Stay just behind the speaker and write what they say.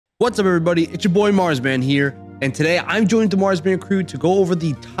What's up, everybody? It's your boy Marsman here, and today I'm joined the Marsman crew to go over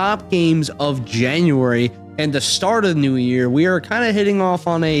the top games of January and the start of the new year. We are kind of hitting off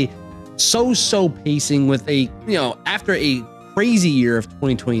on a so-so pacing with after a crazy year of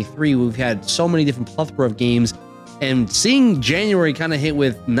 2023, we've had so many different plethora of games, and seeing January kind of hit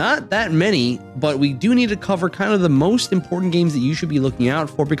with not that many, but we do need to cover kind of the most important games that you should be looking out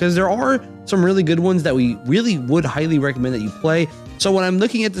for, because there are some really good ones that we really would highly recommend that you play. So when I'm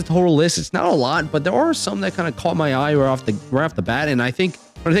looking at the total list, it's not a lot, but there are some that kind of caught my eye right off the bat. And I think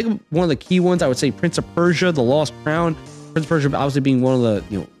when I think one of the key ones, I would say Prince of Persia, The Lost Crown. Prince of Persia obviously being one of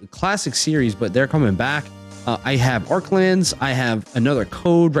the classic series, but they're coming back. I have Arklands. I have Another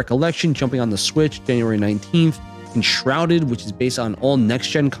Code Recollection jumping on the Switch January 19th. Enshrouded, which is based on all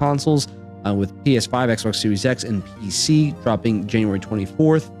next-gen consoles with PS5, Xbox Series X, and PC, dropping January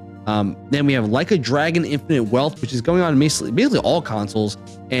 24th. Then we have Like a Dragon Infinite Wealth, which is going on basically all consoles,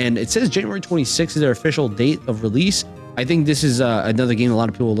 and it says January 26th is their official date of release. I think this is another game a lot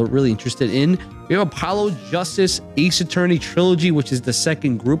of people are really interested in. We have Apollo Justice Ace Attorney Trilogy, which is the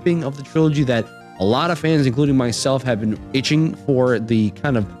second grouping of the trilogy that a lot of fans, including myself, have been itching for the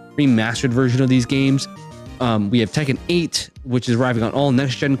kind of remastered version of these games. We have Tekken 8, which is arriving on all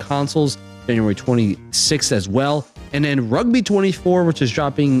next-gen consoles January 26th as well. And then Rugby 24, which is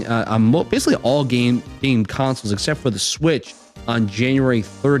dropping on basically all game consoles except for the Switch on January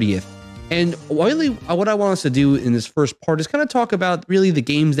 30th. And really, what I want us to do in this first part is kind of talk about really the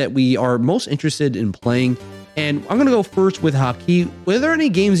games that we are most interested in playing. And I'm going to go first with Haki. Were there any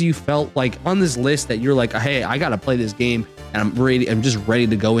games you felt like on this list that you're like, hey, I got to play this game and I'm just ready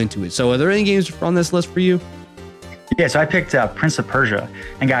to go into it? So are there any games on this list for you? Yeah, so I picked Prince of Persia.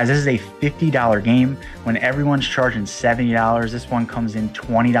 And guys, this is a $50 game. When everyone's charging $70, this one comes in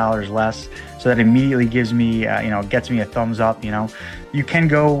 $20 less. So that immediately gives me, gets me a thumbs up. You can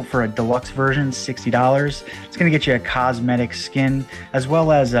go for a deluxe version, $60. It's going to get you a cosmetic skin, as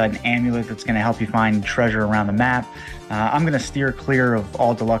well as an amulet that's going to help you find treasure around the map. I'm going to steer clear of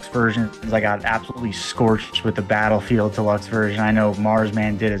all deluxe versions. I got absolutely scorched with the Battlefield deluxe version. I know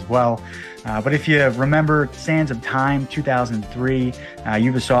Marsman did as well. But if you remember Sands of Time 2003,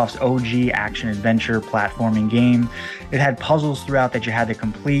 Ubisoft's OG action-adventure platforming game, it had puzzles throughout that you had to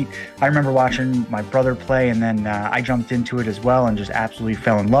complete. I remember watching my brother play, and then I jumped into it as well and just absolutely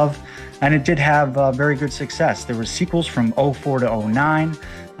fell in love. And it did have very good success. There were sequels from 04 to 09,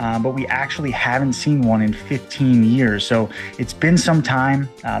 but we actually haven't seen one in 15 years. So it's been some time.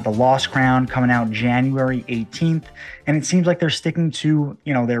 The Lost Crown coming out January 18th. And it seems like they're sticking to,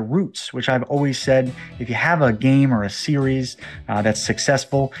 their roots, which I've always said, if you have a game or a series that's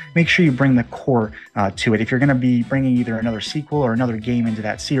successful, make sure you bring the core to it. If you're going to be bringing either another sequel or another game into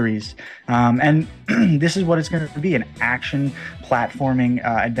that series. And this is what it's going to be, an action platforming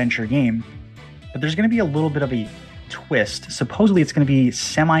adventure game. But there's going to be a little bit of a twist. Supposedly it's going to be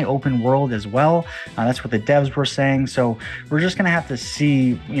semi-open world as well. That's what the devs were saying. So we're just going to have to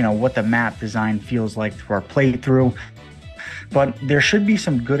see, what the map design feels like through our playthrough. But there should be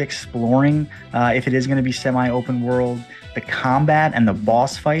some good exploring if it is going to be semi-open world. The combat and the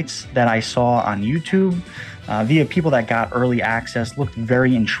boss fights that I saw on YouTube via people that got early access looked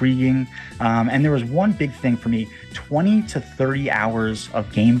very intriguing. And there was one big thing for me, 20 to 30 hours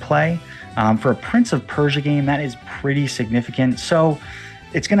of gameplay. For a Prince of Persia game, that is pretty significant. So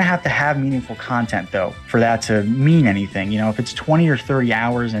it's going to have meaningful content, though, for that to mean anything. If it's 20 or 30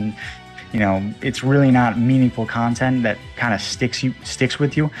 hours and, it's really not meaningful content that kind of sticks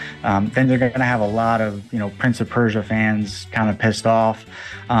with you, then they're going to have a lot of, Prince of Persia fans kind of pissed off.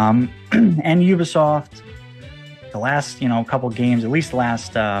 And Ubisoft, the last, couple games, at least the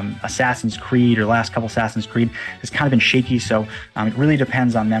last Assassin's Creed or last couple Assassin's Creed has kind of been shaky. So it really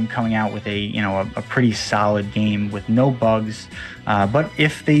depends on them coming out with a pretty solid game with no bugs. But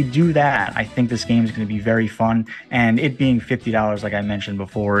if they do that, I think this game is going to be very fun. And it being $50, like I mentioned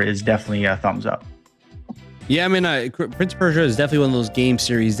before, is definitely a thumbs up. Yeah, I mean, Prince of Persia is definitely one of those game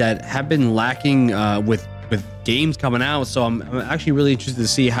series that have been lacking with games coming out. So I'm actually really interested to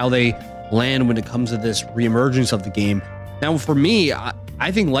see how they land when it comes to this reemergence of the game. Now, for me,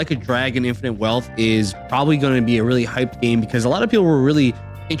 I think Like a Dragon Infinite Wealth is probably going to be a really hyped game because a lot of people were really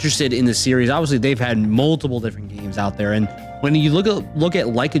interested in the series. Obviously, they've had multiple different games out there, and when you look at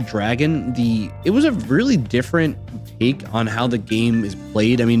Like a Dragon, it was a really different take on how the game is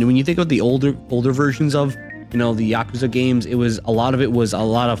played. I mean, when you think of the older versions of the Yakuza games, a lot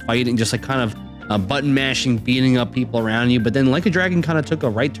of fighting, just like kind of button mashing, beating up people around you. But then Like a Dragon kind of took a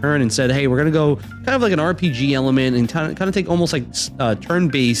right turn and said, hey, we're gonna go kind of like an RPG element and kind of take almost like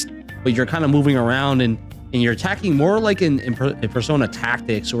turn-based, but you're kind of moving around and and you're attacking more like in Persona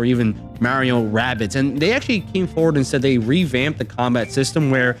Tactics or even Mario Rabbids. And they actually came forward and said they revamped the combat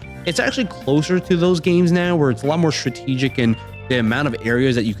system where it's actually closer to those games now, where it's a lot more strategic in the amount of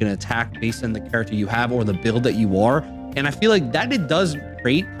areas that you can attack based on the character you have or the build that you are. And I feel like that it does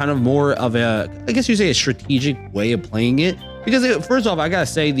create kind of more of a, I guess you say, a strategic way of playing it. Because first off, I gotta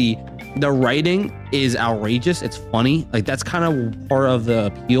say the writing is outrageous. It's funny. Like that's kind of part of the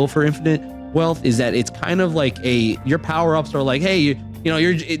appeal for Infinite Wealth, is that it's kind of like your power-ups are like, hey,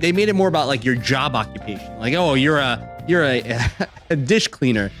 they made it more about like your job occupation. Like, oh, you're a dish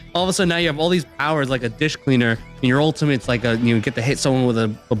cleaner. All of a sudden now you have all these powers like a dish cleaner, and your ultimate's like get to hit someone with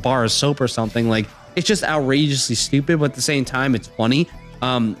a bar of soap or something. Like, it's just outrageously stupid, but at the same time it's funny.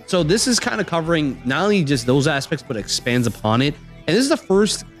 So this is kind of covering not only just those aspects, but expands upon it. And this is the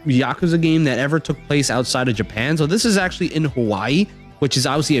first Yakuza game that ever took place outside of Japan. So this is actually in Hawaii, which is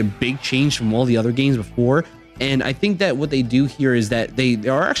obviously a big change from all the other games before. And I think that what they do here is that they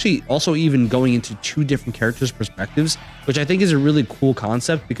are actually also even going into 2 different characters' perspectives, which I think is a really cool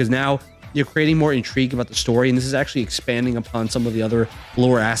concept, because now you're creating more intrigue about the story. And this is actually expanding upon some of the other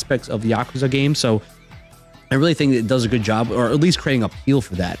lower aspects of the Yakuza game. So I really think it does a good job, or at least creating appeal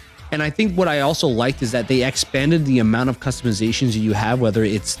for that. And I think what I also liked is that they expanded the amount of customizations you have, whether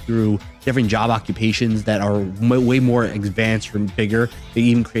it's through different job occupations that are way more advanced or bigger. They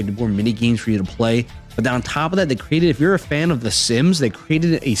even created more mini games for you to play. But then on top of that, they created, if you're a fan of The Sims, they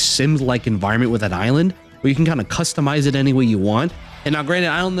created a Sims-like environment with an island where you can kind of customize it any way you want. And now, granted,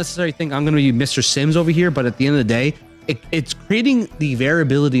 I don't necessarily think I'm going to be Mr. Sims over here, but at the end of the day, it's creating the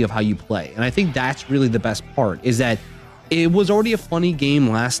variability of how you play. And I think that's really the best part, is that it was already a funny game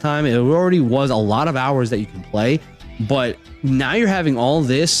last time. It already was a lot of hours that you can play, but now you're having all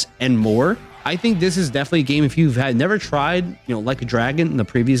this and more. I think this is definitely a game, if you've never tried, Like a Dragon in the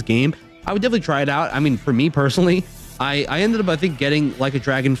previous game, I would definitely try it out. I mean, for me personally, I ended up, I think, getting Like a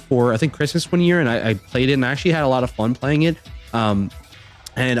Dragon for, I think, Christmas one year, and I played it, and I actually had a lot of fun playing it.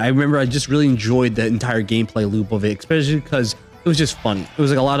 And I remember I just really enjoyed the entire gameplay loop of it, especially because it was just funny. It was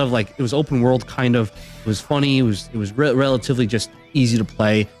like a lot of it was open world kind of. It was funny. It was relatively just easy to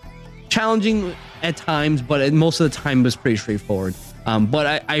play, challenging at times, but most of the time it was pretty straightforward.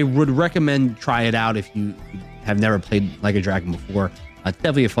 But I would recommend try it out if you have never played Like a Dragon before.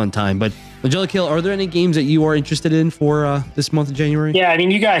 Definitely a fun time. But Angelica, are there any games that you are interested in for this month of January? Yeah, I mean,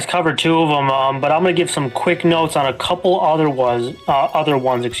 you guys covered 2 of them, but I'm going to give some quick notes on a couple other ones,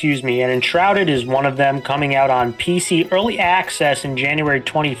 excuse me. And Enshrouded is one of them, coming out on PC early access in January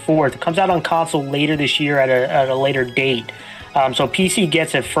 24th. It comes out on console later this year at a later date. So PC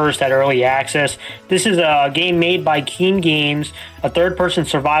gets it first at early access. This is a game made by Keen Games, a third-person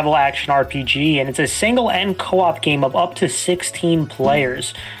survival action RPG, and it's a single-end co-op game of up to 16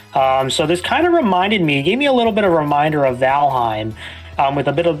 players. So this kind of gave me a little bit of a reminder of Valheim, with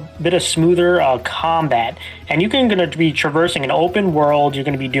a bit of smoother combat. And you're going to be traversing an open world. You're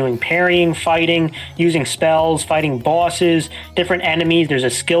going to be doing parrying, fighting, using spells, fighting bosses, different enemies. There's a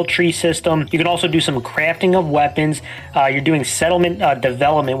skill tree system. You can also do some crafting of weapons. You're doing settlement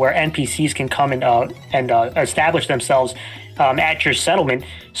development, where NPCs can come and establish themselves at your settlement.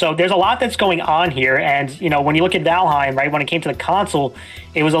 So there's a lot that's going on here. And, when you look at Valheim, right, when it came to the console,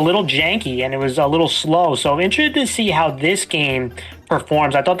 it was a little janky and it was a little slow. So I'm interested to see how this game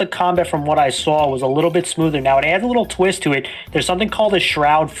performs. I thought the combat, from what I saw, was a little bit smoother. Now, it adds a little twist to it. There's something called a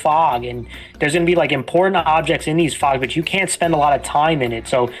Shroud Fog, and there's going to be important objects in these fogs, but you can't spend a lot of time in it.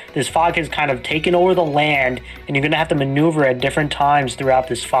 So this fog has kind of taken over the land, and you're going to have to maneuver at different times throughout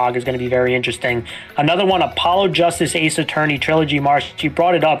this fog. Is going to be very interesting. Another one, Apollo Justice Ace Attorney Trilogy. Marsh, you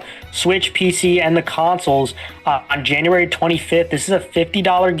brought it up. Switch, PC, and the consoles on January 25th. This is a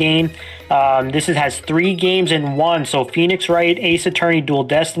 $50 game. This has 3 games in one. So Phoenix Wright Ace Attorney Dual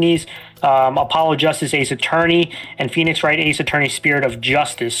Destinies, Apollo Justice Ace Attorney, and Phoenix Wright Ace Attorney Spirit of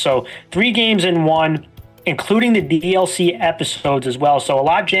Justice. So 3 games in one, including the DLC episodes as well. So a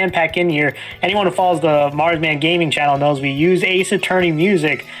lot jam-packed in here. Anyone who follows the Marsman Gaming channel knows we use Ace Attorney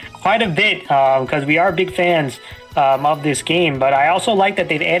music quite a bit, because we are big fans of this game. But I also like that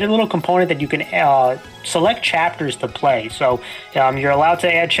they've added a little component that you can select chapters to play. So you're allowed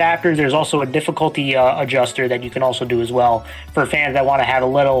to add chapters. There's also a difficulty adjuster that you can also do as well for fans that want to have a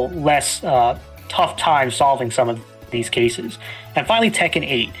little less tough time solving some of these cases. And finally, Tekken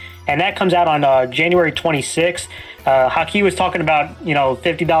 8. And that comes out on January 26th. Haki was talking about,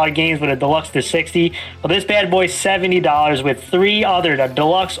 $50 games with a deluxe to $60. Well, this bad boy's $70 with 3 other, the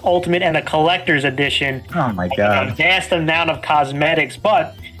deluxe, ultimate, and the collector's edition. Oh my God. A vast amount of cosmetics.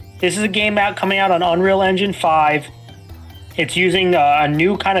 But this is a game coming out on Unreal Engine 5. It's using a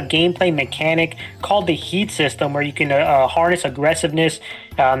new kind of gameplay mechanic called the heat system, where you can harness aggressiveness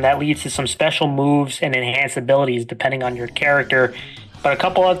that leads to some special moves and enhanced abilities depending on your character. But a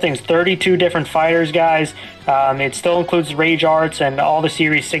couple other things, 32 different fighters, guys. It still includes rage arts and all the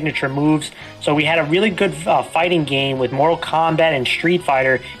series' signature moves. So we had a really good fighting game with Mortal Kombat and Street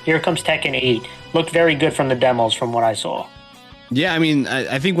Fighter. Here comes Tekken 8. Looked very good from the demos from what I saw. Yeah, I mean,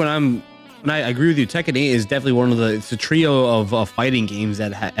 I think I agree with you. Tekken 8 is definitely one of it's a trio of fighting games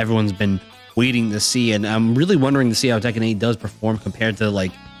that everyone's been waiting to see. And I'm really wondering to see how Tekken 8 does perform compared to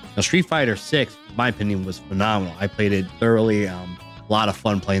like Street Fighter 6, in my opinion, was phenomenal. I played it thoroughly. A lot of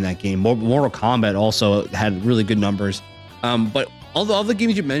fun playing that game. Mortal Kombat also had really good numbers. But all the other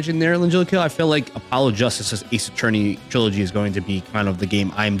games you mentioned there, Angelica, I feel like Apollo Justice's Ace Attorney Trilogy is going to be kind of the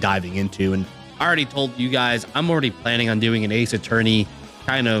game I'm diving into. And I already told you guys, I'm already planning on doing an Ace Attorney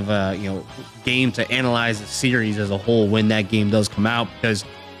kind of game to analyze the series as a whole when that game does come out, because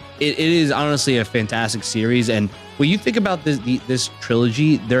it is honestly a fantastic series. And when you think about this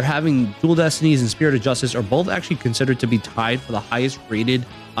trilogy, they're having Dual Destinies and Spirit of Justice are both actually considered to be tied for the highest rated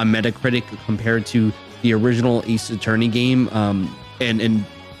on Metacritic compared to the original Ace Attorney game,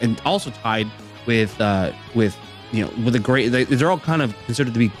 and also tied with a great. They're all kind of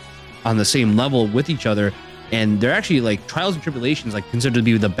considered to be on the same level with each other, and they're actually like Trials and Tribulations, like considered to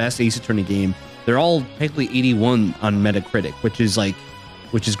be the best Ace Attorney game. They're all technically 81 on Metacritic, which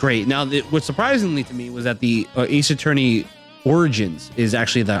is great. Now, what surprisingly to me was that the Ace Attorney Origins is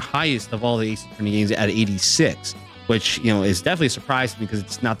actually the highest of all the Ace Attorney games at 86, which is definitely surprising because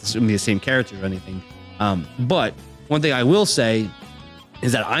it's not going to be the same character or anything. But one thing I will say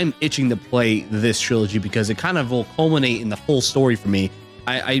is that I'm itching to play this trilogy because it kind of will culminate in the full story for me.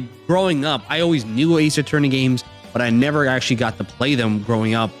 I growing up, I always knew Ace Attorney games, but I never actually got to play them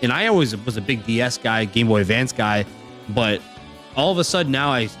growing up. And I always was a big DS guy, Game Boy Advance guy, but all of a sudden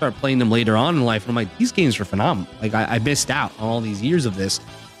now I start playing them later on in life, and I'm like, these games are phenomenal. Like I missed out on all these years of this,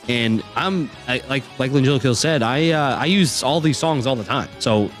 and like Angelica said, I use all these songs all the time.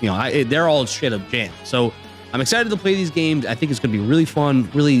 So they're all straight up jam. So I'm excited to play these games. I think it's going to be really fun,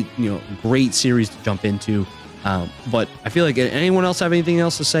 really great series to jump into. But I feel like anyone else have anything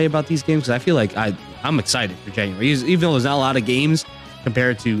else to say about these games? Because I feel like I'm excited for January, even though there's not a lot of games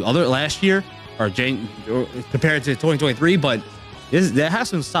compared to last year or compared to 2023, but that has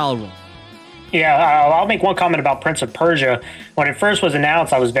some solid ones. Yeah, I'll make one comment about Prince of Persia. When it first was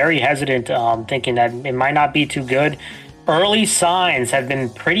announced, I was very hesitant, thinking that it might not be too good. Early signs have been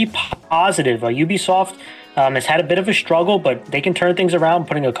pretty positive. Ubisoft has had a bit of a struggle, but they can turn things around,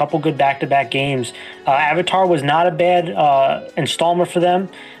 putting a couple good back-to-back games. Avatar was not a bad installment for them.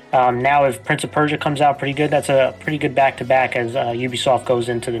 Now, if Prince of Persia comes out pretty good, that's a pretty good back-to-back as Ubisoft goes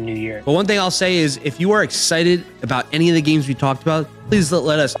into the new year. But one thing I'll say is, if you are excited about any of the games we talked about, please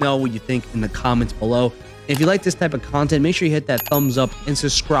let us know what you think in the comments below. And if you like this type of content, make sure you hit that thumbs up and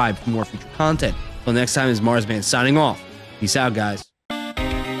subscribe for more future content. Until next time, is Marsman signing off. Peace out, guys.